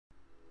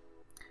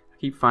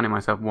keep finding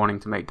myself wanting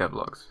to make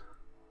devlogs.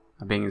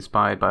 I'm being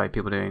inspired by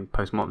people doing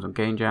postmortems on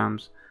game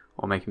jams,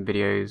 or making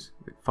videos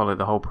that follow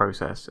the whole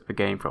process of a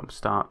game from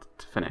start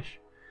to finish.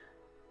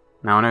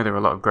 Now I know there are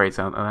a lot of greats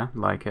out there,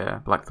 like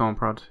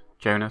Blackthornprod,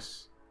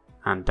 Jonas,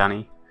 and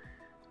Danny,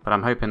 but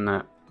I'm hoping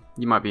that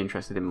you might be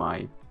interested in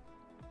my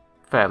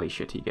fairly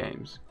shitty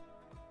games.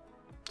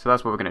 So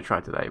that's what we're going to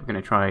try today. We're going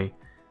to try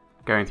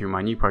going through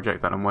my new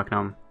project that I'm working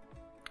on,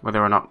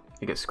 whether or not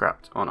it gets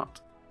scrapped or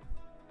not.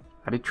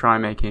 I did try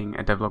making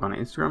a devlog on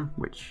Instagram,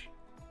 which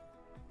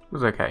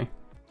was okay.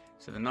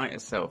 So the knight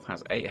itself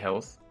has 8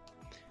 health.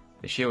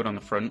 The shield on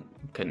the front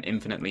can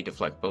infinitely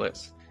deflect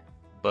bullets,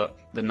 but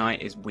the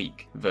knight is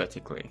weak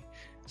vertically.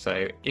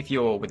 So if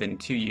you're within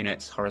 2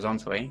 units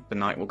horizontally, the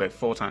knight will go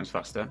 4 times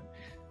faster,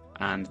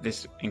 and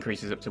this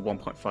increases up to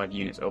 1.5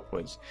 units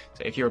upwards.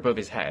 So if you're above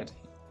his head,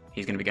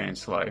 he's going to be going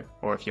slow,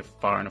 or if you're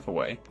far enough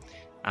away.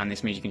 And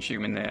this means you can shoot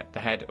him in the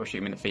head or shoot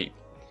him in the feet.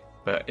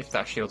 But if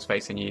that shield's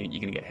facing you,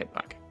 you're going to get hit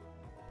back.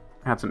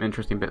 It had some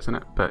interesting bits in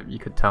it, but you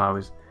could tell I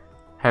was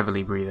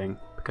heavily breathing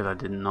because I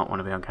did not want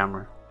to be on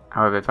camera.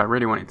 However, if I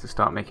really wanted to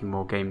start making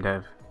more game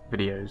dev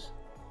videos,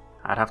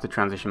 I'd have to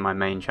transition my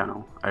main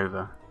channel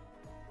over,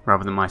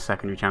 rather than my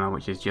secondary channel,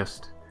 which is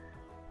just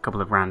a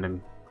couple of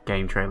random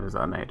game trailers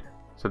that I made.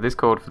 So this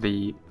called for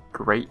the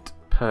great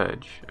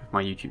purge of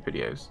my YouTube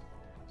videos.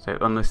 So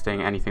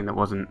unlisting anything that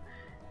wasn't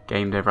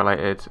game dev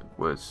related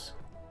was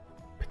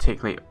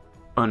particularly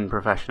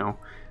unprofessional.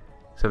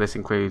 So this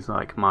includes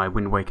like my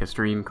Wind Waker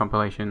stream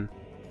compilation.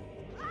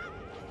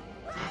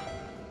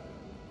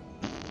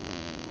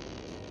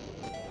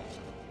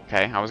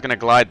 Okay, I was going to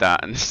glide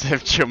that instead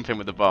of jumping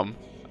with the bomb.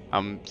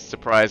 I'm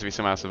surprised we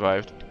somehow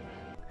survived.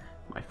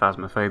 My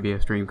Phasmophobia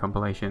stream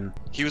compilation.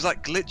 He was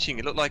like glitching,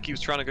 it looked like he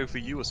was trying to go for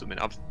you or something.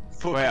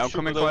 Wait, I'm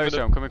coming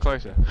closer, I'm coming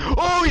closer.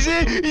 Oh, he's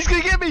here! He's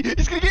gonna get me!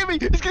 He's gonna get me!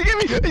 He's gonna get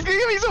me! He's gonna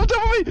get me! He's on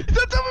top of me! He's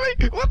on top of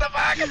me! What the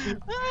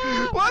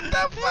fuck? What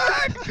the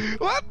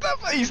fuck? What the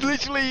fuck? He's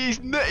literally,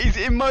 he's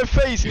in my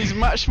face and he's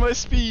matched my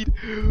speed.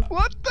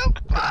 What the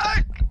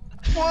fuck?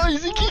 Why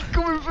does he keep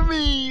coming for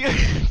me?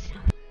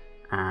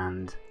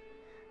 And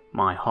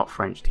my hot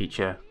French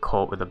teacher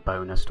caught with a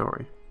boner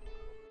story.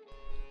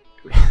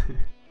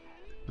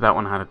 That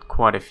one had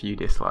quite a few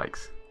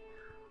dislikes.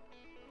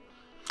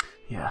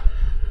 Yeah.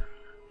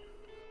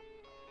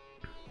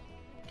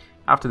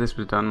 After this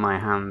was done, my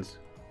hands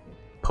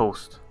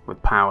pulsed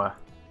with power.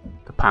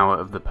 The power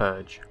of the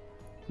purge.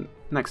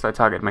 Next I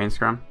targeted my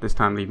Instagram, this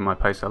time leaving my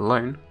posts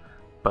alone,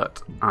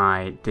 but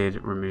I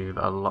did remove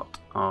a lot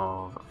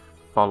of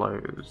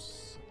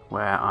follows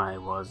where I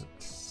was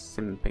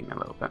simping a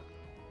little bit.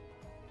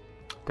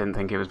 Didn't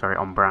think it was very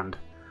on brand.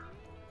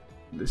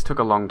 This took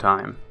a long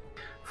time.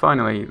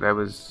 Finally, there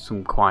was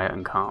some quiet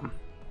and calm.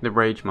 The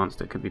rage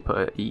monster could be put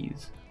at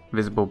ease.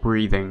 Visible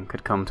breathing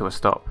could come to a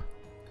stop.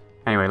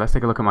 Anyway, let's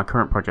take a look at my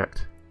current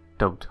project,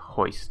 dubbed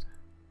Hoist.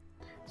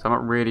 So I'm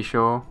not really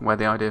sure where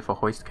the idea for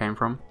Hoist came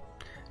from,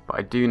 but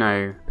I do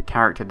know the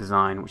character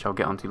design, which I'll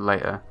get onto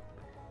later,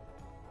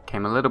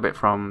 came a little bit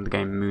from the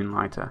game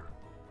Moonlighter.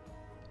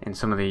 In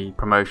some of the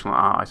promotional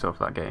art I saw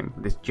for that game,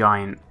 this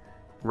giant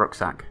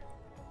rucksack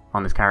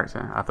on this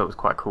character, I thought was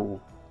quite a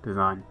cool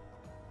design.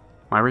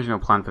 My original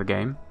plan for the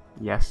game,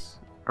 yes,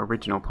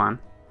 original plan,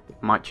 it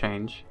might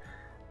change,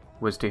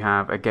 was to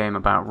have a game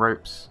about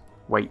ropes,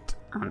 weight,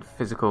 and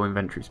physical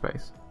inventory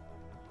space.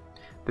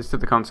 This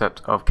took the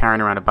concept of carrying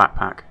around a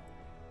backpack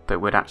that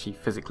would actually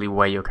physically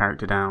weigh your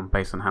character down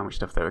based on how much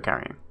stuff they were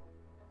carrying.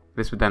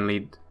 This would then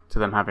lead to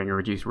them having a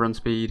reduced run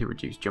speed, a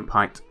reduced jump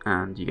height,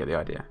 and you get the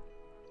idea.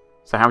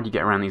 So how would you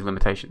get around these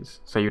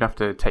limitations? So you'd have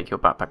to take your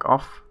backpack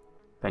off,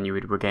 then you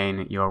would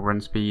regain your run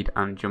speed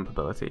and jump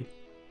ability.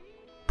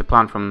 The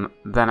plan from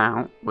then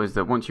out was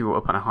that once you were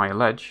up on a higher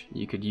ledge,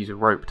 you could use a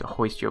rope to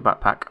hoist your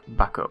backpack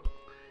back up.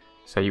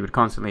 So you would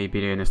constantly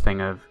be doing this thing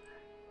of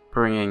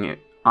bringing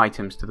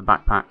items to the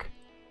backpack,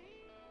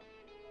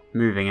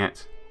 moving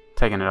it,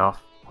 taking it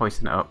off,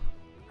 hoisting it up,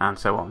 and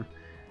so on.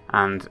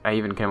 And I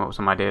even came up with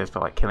some ideas for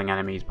like killing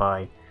enemies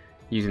by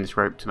using this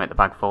rope to make the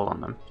bag fall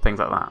on them, things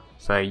like that.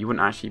 So you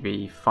wouldn't actually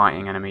be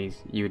fighting enemies,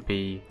 you would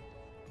be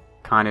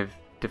kind of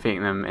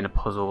defeating them in a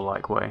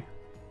puzzle-like way.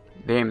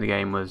 The aim of the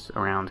game was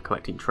around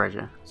collecting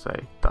treasure, so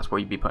that's what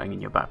you'd be putting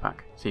in your backpack.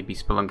 So you'd be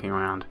spelunking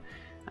around,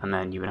 and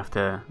then you would have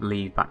to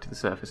leave back to the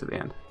surface at the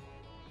end.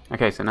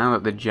 Okay, so now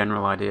that the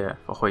general idea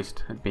for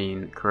Hoist had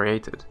been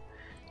created,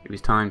 it was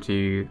time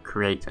to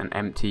create an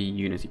empty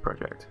Unity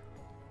project.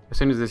 As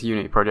soon as this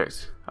Unity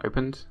project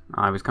opened,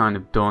 I was kind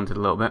of daunted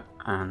a little bit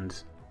and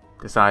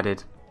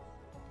decided,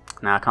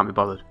 nah, I can't be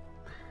bothered.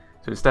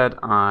 So instead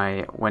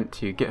I went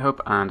to GitHub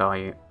and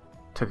I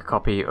took a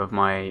copy of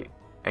my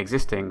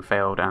existing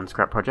failed and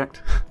scrap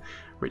project,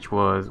 which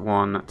was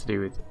one to do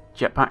with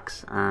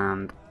jetpacks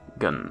and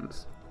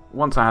guns.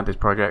 Once I had this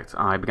project,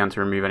 I began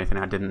to remove anything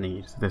I didn't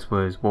need. So this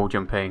was wall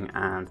jumping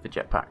and the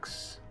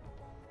jetpacks.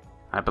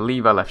 I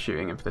believe I left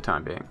shooting in for the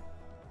time being.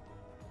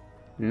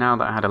 Now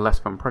that I had a less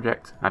fun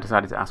project, I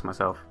decided to ask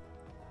myself,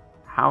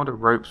 how do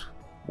ropes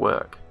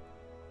work?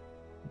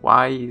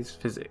 Why is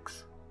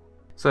physics?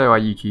 So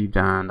I YouTubed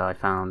and I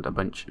found a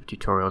bunch of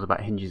tutorials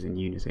about hinges in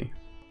Unity.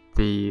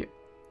 The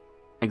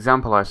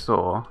example I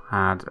saw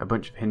had a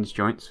bunch of hinge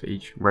joints for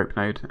each rope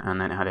node, and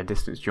then it had a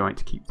distance joint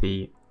to keep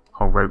the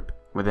whole rope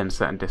within a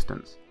certain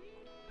distance.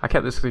 I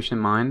kept the solution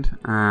in mind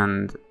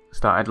and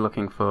started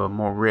looking for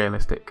more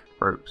realistic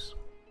ropes.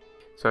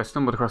 So I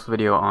stumbled across a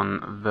video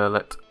on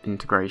Verlet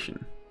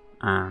integration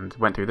and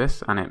went through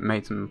this, and it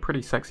made some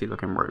pretty sexy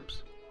looking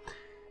ropes.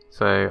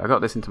 So I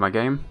got this into my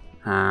game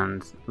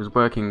and was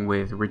working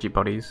with rigid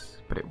bodies,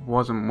 but it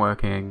wasn't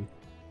working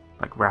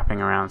like wrapping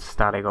around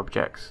static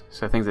objects,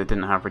 so things that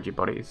didn't have rigid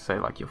bodies, so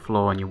like your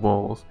floor and your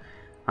walls.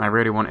 And I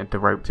really wanted the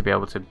rope to be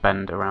able to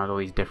bend around all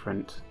these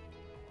different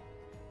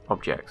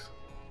objects.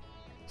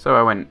 So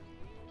I went,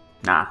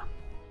 nah,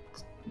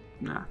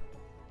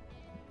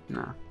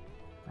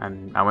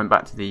 and I went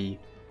back to the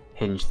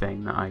hinge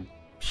thing that I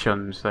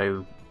shunned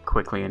so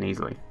quickly and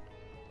easily.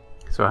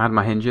 So I had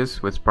my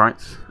hinges with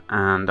sprites,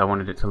 and I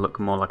wanted it to look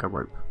more like a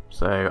rope.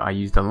 So I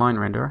used a line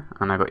renderer,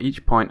 and I got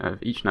each point of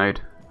each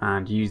node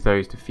and used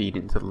those to feed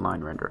into the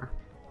line renderer.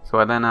 So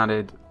I then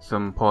added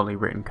some poorly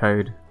written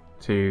code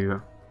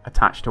to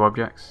attach to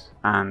objects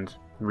and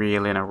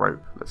reel in a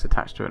rope that's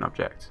attached to an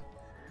object.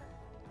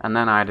 And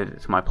then I added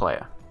it to my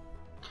player.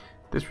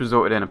 This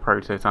resulted in a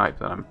prototype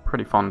that I'm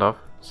pretty fond of.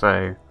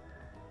 So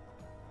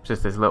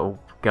just this little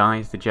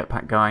guy, the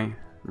jetpack guy,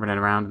 running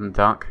around in the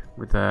dark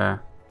with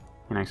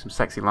some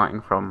sexy lighting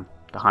from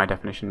the high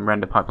definition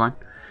render pipeline.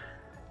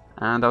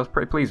 And I was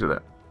pretty pleased with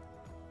it.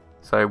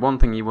 So one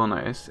thing you will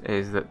notice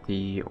is that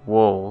the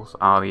walls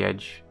are the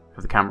edge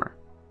of the camera,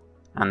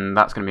 and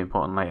that's going to be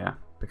important later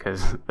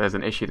because there's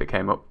an issue that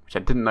came up which I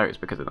didn't notice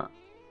because of that.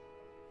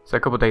 So a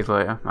couple of days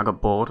later I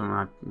got bored and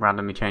I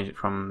randomly changed it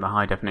from the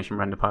high definition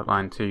render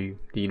pipeline to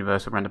the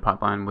universal render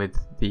pipeline with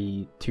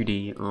the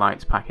 2D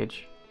lights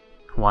package.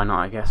 Why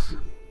not, I guess.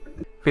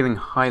 Feeling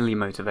highly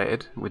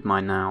motivated with my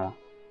now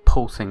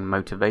pulsing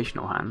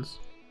motivational hands,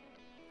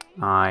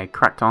 I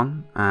cracked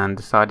on and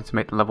decided to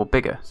make the level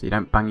bigger so you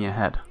don't bang your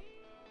head.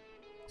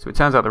 So it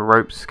turns out the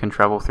ropes can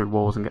travel through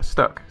walls and get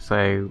stuck,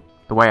 so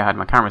the way I had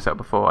my camera set up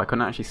before, I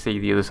couldn't actually see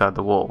the other side of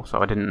the wall,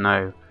 so I didn't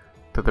know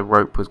that the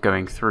rope was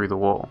going through the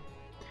wall.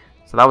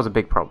 So that was a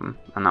big problem,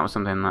 and that was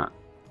something that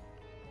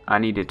I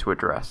needed to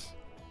address.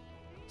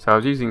 So I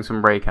was using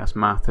some raycast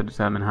math to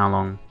determine how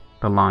long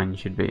the line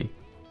should be,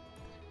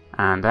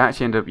 and I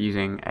actually ended up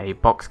using a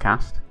box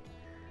cast.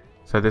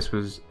 So this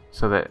was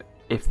so that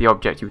if the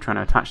object you were trying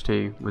to attach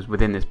to was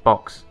within this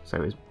box, so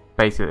it was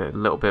basically a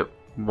little bit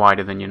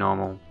wider than your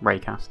normal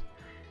raycast,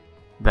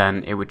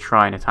 then it would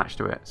try and attach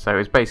to it. So it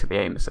was basically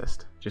aim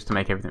assist, just to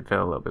make everything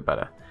feel a little bit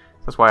better.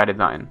 So that's why I did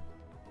that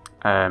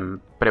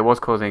in. But it was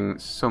causing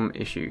some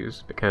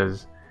issues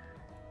because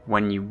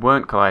when you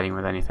weren't colliding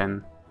with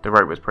anything, the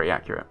rope was pretty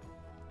accurate.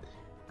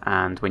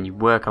 And when you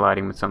were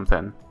colliding with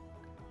something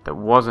that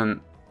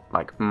wasn't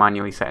like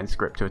manually set in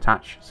script to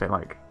attach, so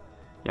like,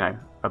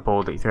 a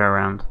ball that you throw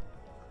around,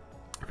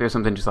 if it was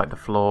something just like the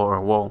floor or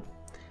a wall,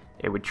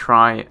 it would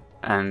try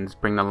and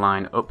bring the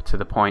line up to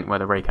the point where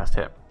the raycast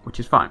hit, which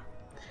is fine.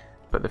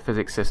 But the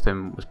physics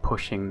system was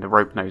pushing the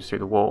rope nodes through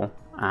the wall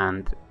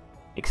and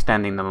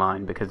extending the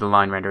line because the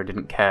line renderer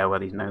didn't care where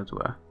these nodes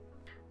were.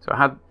 So I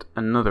had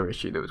another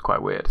issue that was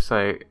quite weird.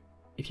 So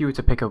if you were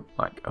to pick up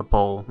like a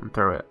ball and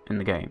throw it in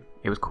the game,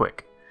 it was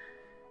quick.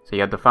 So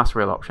you had the fast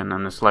reel option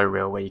and the slow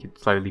reel where you could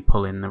slowly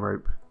pull in the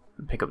rope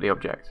and pick up the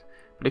object.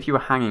 But if you were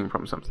hanging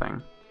from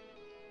something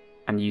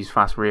and use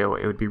fast reel,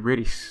 it would be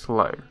really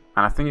slow.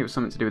 And I think it was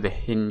something to do with the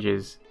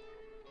hinges,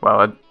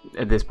 well,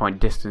 at this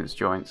point distance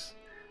joints,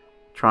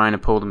 trying to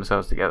pull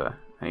themselves together,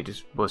 and it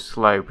just was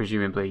slow,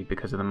 presumably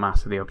because of the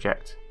mass of the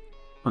object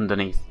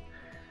underneath.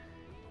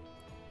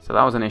 So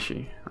that was an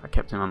issue I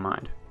kept in my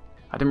mind.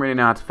 I didn't really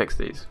know how to fix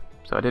these,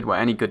 so I did what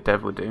any good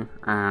dev would do,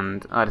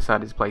 and I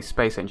decided to play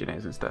Space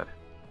Engineers instead.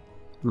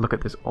 Look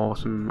at this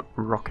awesome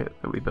rocket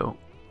that we built.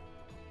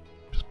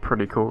 It's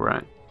pretty cool,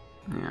 right?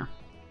 Yeah.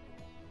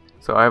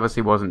 So I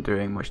obviously wasn't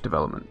doing much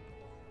development.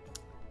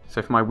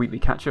 So for my weekly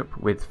catch-up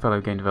with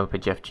fellow game developer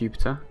Jeff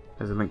Jupiter,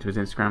 there's a link to his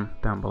Instagram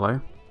down below,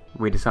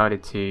 we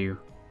decided to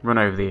run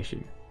over the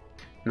issue.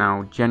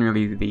 Now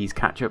generally these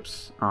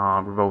catch-ups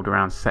are revolved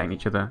around setting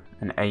each other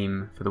an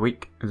aim for the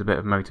week as a bit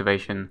of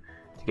motivation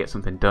to get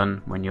something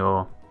done when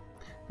you're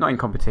not in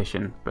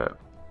competition, but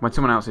when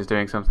someone else is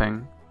doing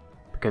something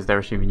because they're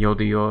assuming you'll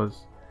do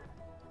yours,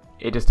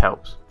 it just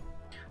helps.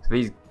 So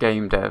these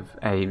game dev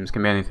aims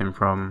can be anything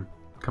from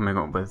coming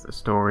up with a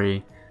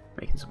story,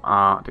 making some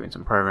art, doing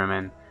some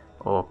programming,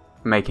 or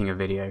making a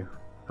video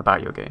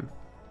about your game.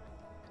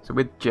 So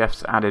with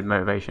Jeff's added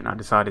motivation, I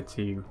decided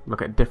to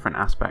look at different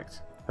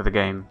aspects of the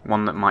game,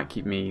 one that might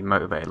keep me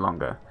motivated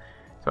longer.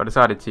 So I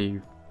decided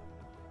to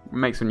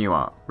make some new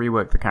art,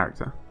 rework the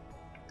character.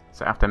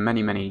 So after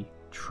many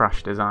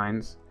trash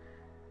designs,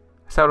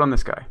 I settled on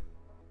this guy.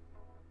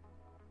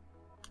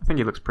 I think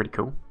he looks pretty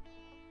cool.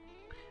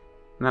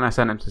 And then I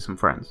sent him to some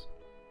friends,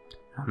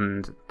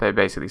 and they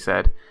basically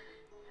said,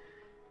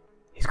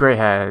 his grey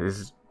hair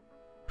is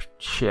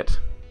shit.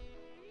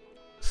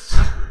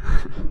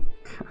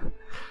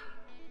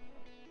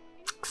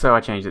 So I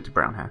changed it to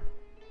brown hair.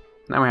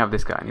 Now we have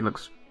this guy, and he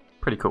looks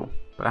pretty cool.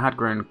 But I had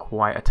grown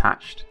quite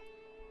attached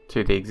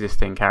to the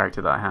existing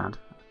character that I had,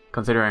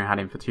 considering I had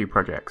him for 2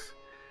 projects.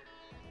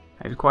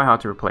 It was quite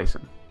hard to replace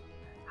him.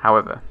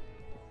 However,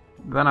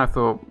 then I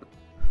thought,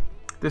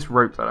 this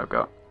rope that I've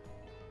got,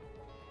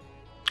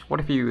 what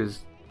if he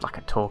was like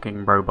a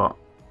talking robot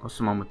or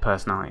someone with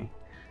personality?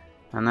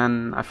 And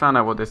then I found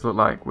out what this looked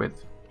like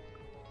with,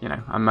 you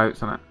know,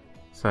 emotes on it.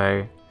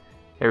 So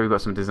here we've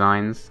got some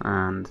designs,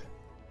 and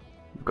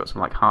we've got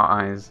some like heart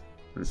eyes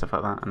and stuff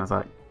like that, and I was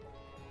like,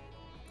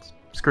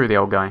 screw the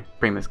old guy,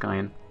 bring this guy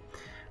in.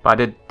 But I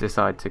did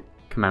decide to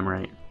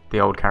commemorate the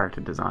old character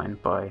design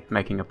by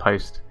making a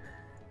post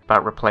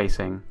about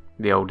replacing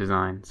the old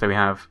design. So we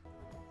have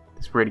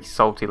this really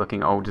salty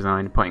looking old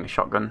design pointing a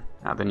shotgun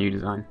at the new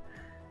design.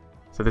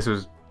 So this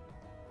was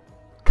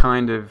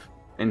kind of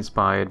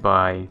inspired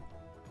by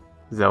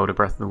Zelda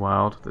Breath of the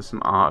Wild. There's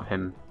some art of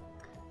him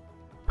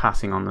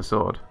passing on the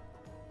sword,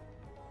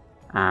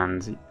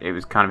 and it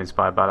was kind of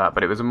inspired by that,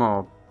 but it was a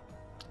more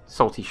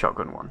salty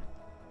shotgun one.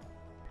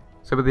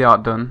 So with the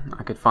art done,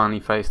 I could finally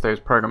face those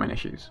programming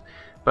issues,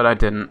 but I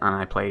didn't, and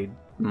I played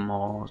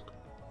more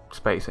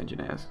Space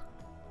Engineers.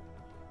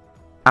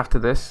 After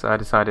this, I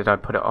decided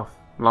I'd put it off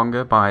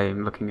longer by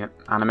looking at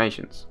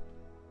animations.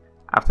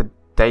 After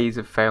days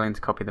of failing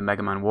to copy the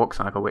Mega Man walk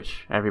cycle,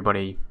 which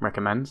everybody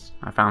recommends,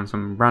 I found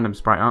some random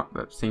sprite art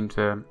that seemed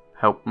to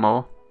help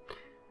more,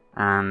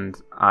 and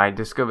I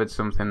discovered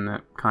something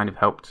that kind of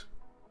helped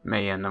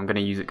me, and I'm going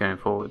to use it going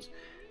forwards,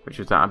 which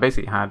was that I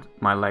basically had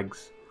my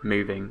legs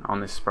moving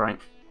on this sprite,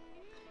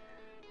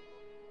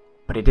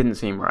 but it didn't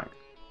seem right.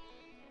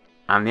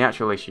 And the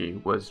actual issue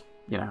was,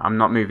 you know, I'm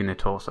not moving the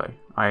torso,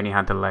 I only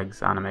had the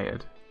legs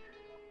animated,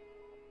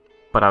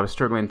 but I was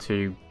struggling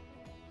to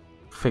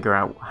figure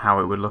out how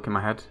it would look in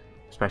my head,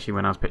 especially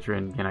when I was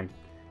picturing, you know,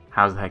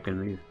 how's the head going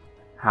to move,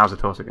 how's the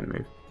torso going to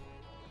move,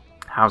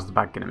 how's the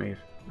back going to move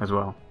as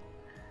well.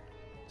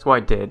 So what I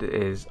did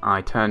is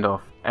I turned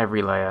off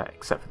every layer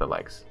except for the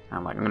legs.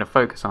 I'm like, I'm going to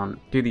focus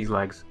on, do these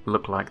legs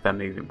look like they're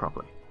moving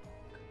properly?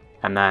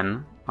 And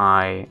then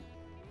I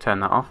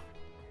turned that off,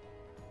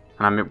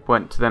 and I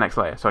went to the next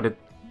layer. So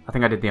I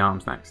think I did the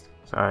arms next.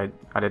 So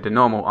I did a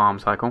normal arm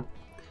cycle,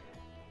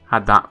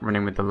 had that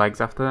running with the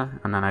legs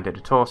after, and then I did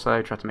a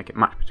torso, tried to make it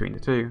match between the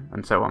two,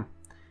 and so on.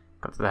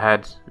 Got to the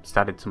head, just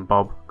added some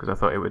bob, because I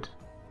thought it would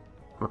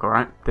look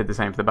alright. Did the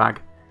same for the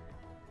bag.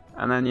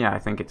 And then yeah, I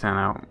think it turned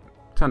out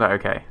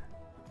okay.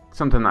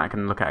 Something that I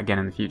can look at again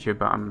in the future,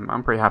 but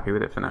I'm pretty happy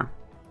with it for now.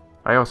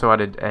 I also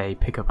added a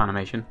pickup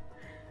animation.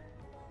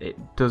 It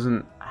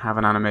doesn't have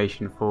an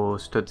animation for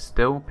stood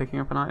still picking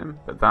up an item,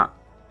 but that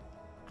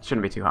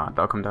shouldn't be too hard,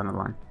 that'll come down the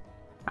line.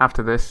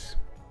 After this,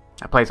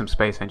 I played some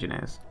Space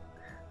Engineers.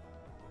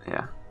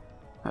 Yeah,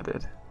 I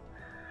did.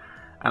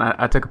 And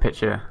I took a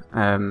picture.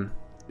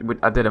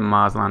 I did a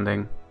Mars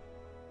landing.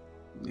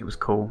 It was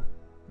cool.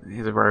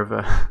 Here's a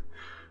rover.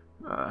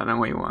 I don't know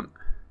what you want.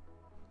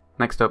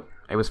 Next up,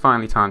 it was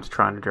finally time to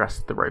try and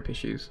address the rope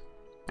issues.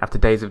 After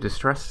days of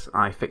distress,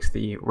 I fixed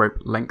the rope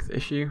length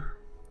issue,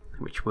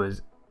 which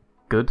was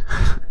good.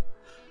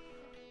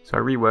 So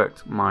I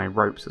reworked my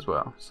ropes as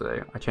well.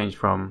 So I changed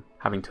from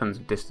having tons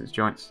of distance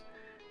joints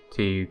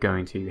to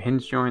going to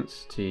hinge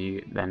joints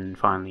to then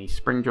finally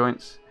spring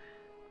joints,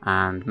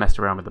 and messed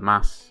around with the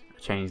mass. I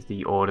changed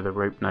the order the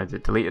rope nodes are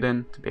deleted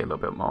in to be a little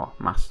bit more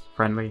mass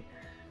friendly.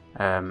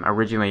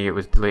 Originally it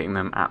was deleting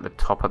them at the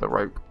top of the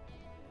rope,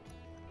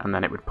 and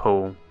then it would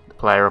pull the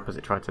player up as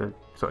it tried to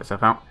sort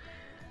itself out.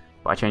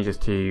 But I changed this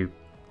to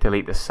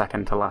delete the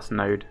second to last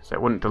node, so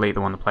it wouldn't delete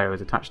the one the player was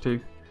attached to.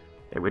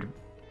 It would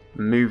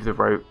move the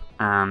rope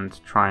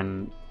and try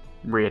and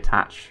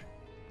reattach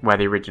where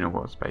the original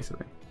was,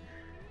 basically.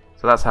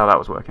 So that's how that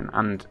was working,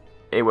 and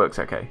it works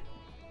okay.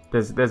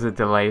 There's a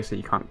delay, so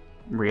you can't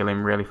reel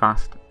in really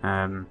fast,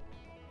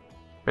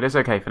 but it's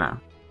okay for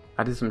now.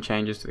 I did some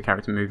changes to the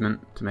character movement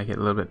to make it a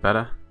little bit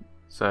better.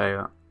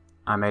 So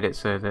I made it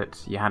so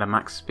that you had a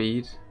max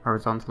speed,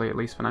 horizontally at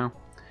least for now,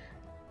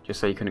 just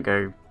so you couldn't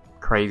go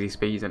crazy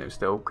speeds and it was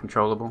still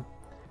controllable.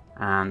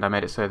 And I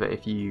made it so that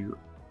if you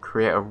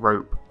create a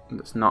rope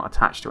that's not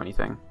attached to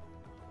anything,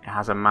 it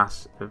has a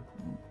mass of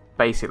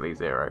basically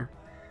 0.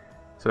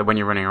 So that when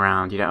you're running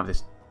around, you don't have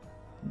this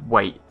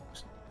weight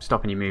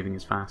stopping you moving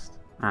as fast,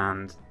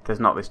 and there's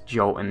not this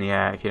jolt in the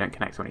air if you don't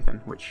connect to anything,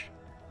 which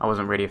I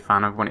wasn't really a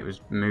fan of when it was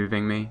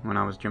moving me when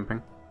I was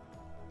jumping.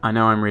 I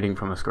know I'm reading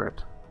from a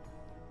script.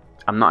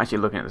 I'm not actually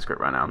looking at the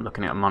script right now, I'm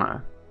looking at a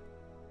monitor.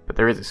 But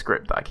there is a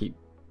script that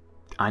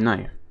I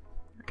know,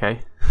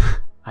 okay?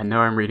 I know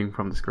I'm reading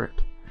from the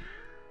script.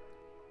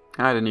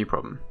 I had a new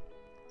problem.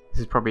 This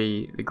is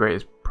probably the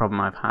greatest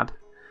problem I've had.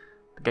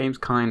 The game's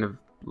kind of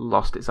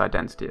lost its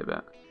identity a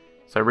bit.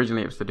 So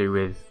originally it was to do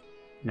with,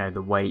 you know,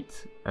 the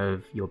weight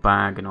of your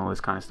bag and all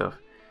this kind of stuff.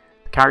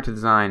 The character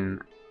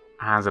design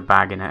has a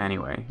bag in it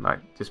anyway,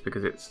 like just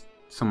because it's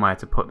somewhere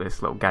to put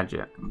this little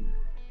gadget.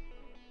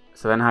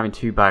 So then having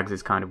 2 bags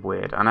is kind of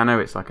weird, and I know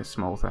it's like a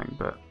small thing,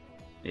 but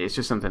it's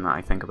just something that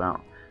I think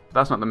about. But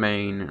that's not the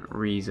main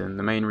reason.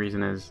 The main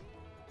reason is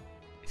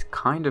it's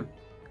kind of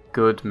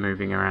good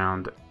moving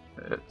around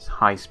at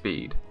high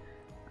speed,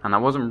 and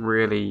that wasn't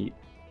really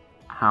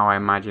how I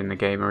imagined the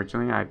game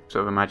originally. I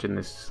sort of imagined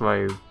this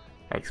slow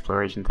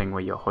exploration thing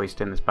where you're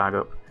hoisting this bag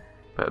up,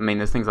 but I mean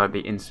there's things like the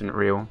instant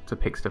reel to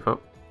pick stuff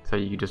up, so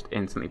you just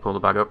instantly pull the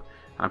bag up,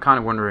 and I'm kind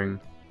of wondering,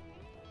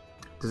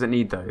 does it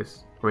need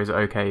those, or is it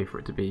okay for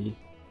it to be,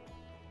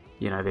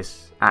 you know,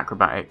 this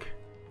acrobatic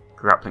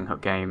grappling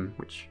hook game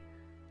which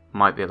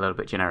might be a little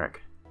bit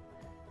generic?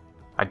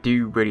 I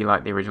do really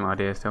like the original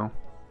idea still,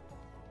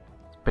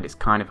 but it's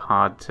kind of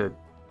hard to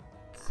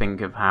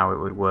think of how it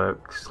would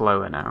work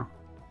slower now.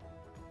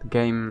 The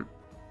game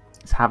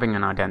is having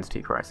an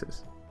identity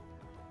crisis.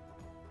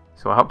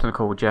 So I hopped on a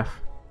call with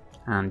Jeff,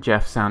 and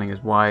Jeff, sounding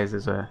as wise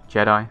as a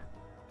Jedi,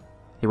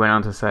 he went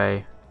on to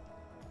say,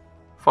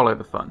 follow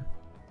the fun.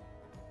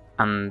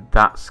 And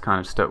that's kind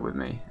of stuck with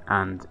me,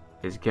 and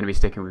is going to be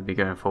sticking with me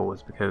going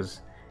forwards,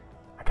 because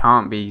I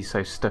can't be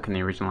so stuck in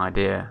the original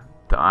idea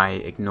that I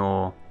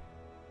ignore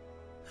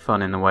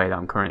fun in the way that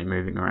I'm currently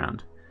moving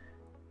around.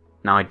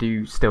 Now I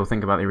do still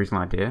think about the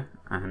original idea,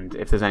 and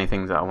if there's any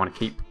things that I want to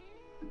keep,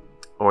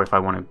 or if I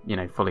want to, you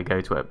know, fully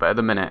go to it, but at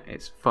the minute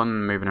it's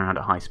fun moving around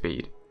at high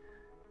speed,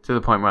 to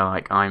the point where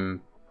like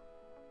I'm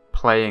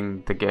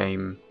playing the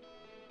game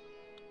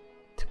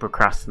to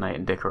procrastinate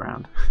and dick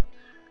around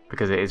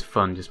because it is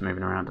fun just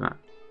moving around in it.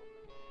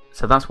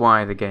 So that's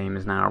why the game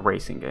is now a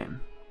racing game.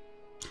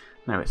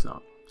 No, it's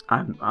not.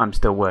 I'm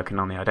still working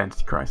on the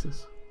identity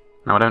crisis.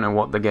 Now I don't know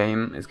what the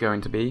game is going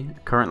to be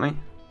currently,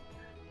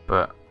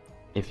 but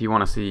if you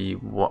want to see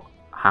what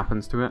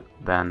happens to it,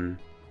 then,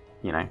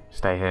 you know,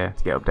 stay here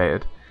to get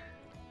updated.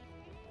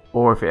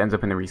 Or if it ends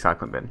up in the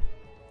recycling bin,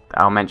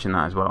 I'll mention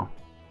that as well.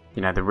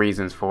 You know, the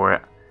reasons for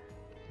it,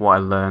 what I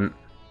learned,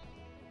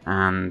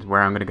 and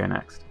where I'm going to go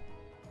next.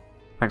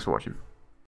 Thanks for watching.